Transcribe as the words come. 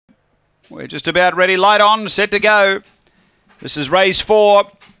We're just about ready. Light on, set to go. This is race 4.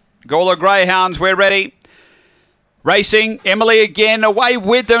 Gawler Greyhounds, we're ready. Racing, Emily again, away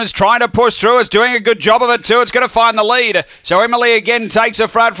with them, is trying to push through, is doing a good job of it too, it's going to find the lead. So Emily again takes a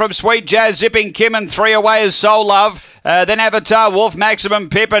front from Sweet Jazz, Zipping Kim, and 3 away is Soul Love. Then Avatar Wolf, Maximum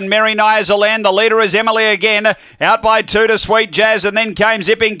Pip, and Mary Nyazaland. The leader is Emily again, out by 2 to Sweet Jazz, and then came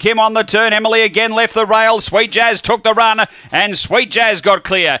Zipping Kim on the turn. Emily again left the rail, Sweet Jazz took the run, and Sweet Jazz got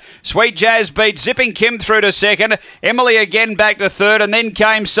clear. Sweet Jazz beat Zipping Kim through to second, Emily again back to third, and then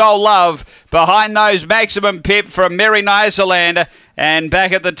came Soul Love. Behind those, Maximum Pip from Mary Nyazaland, and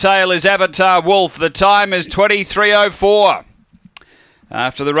back at the tail is Avatar Wolf. The time is 23:04.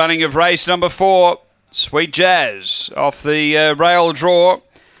 After the running of race number 4, Sweet Jazz off the rail draw,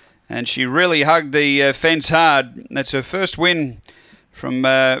 and she really hugged the fence hard. That's her first win from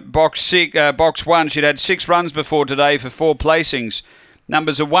box 1. She'd had 6 runs before today for 4 placings.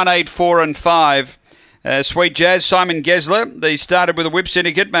 Numbers are 1, 8, 4 and 5. Sweet Jazz, Simon Gesler. They started with a whip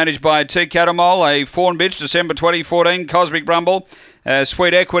syndicate managed by T. Catamol, a Fawn Bitch, December 2014, Cosmic Rumble.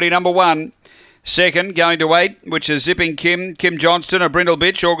 Sweet Equity, number 1. Second, going to 8, which is Zipping Kim, Kim Johnston, a Brindle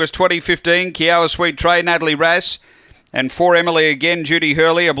Bitch, August 2015, Kiowa Sweet Trade, Natalie Rass. And 4, Emily again, Judy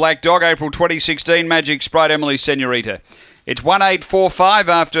Hurley, a Black Dog, April 2016, Magic Sprite, Emily Senorita. It's 1, 8, 4, 5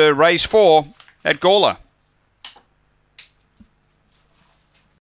 after race 4 at Gawler.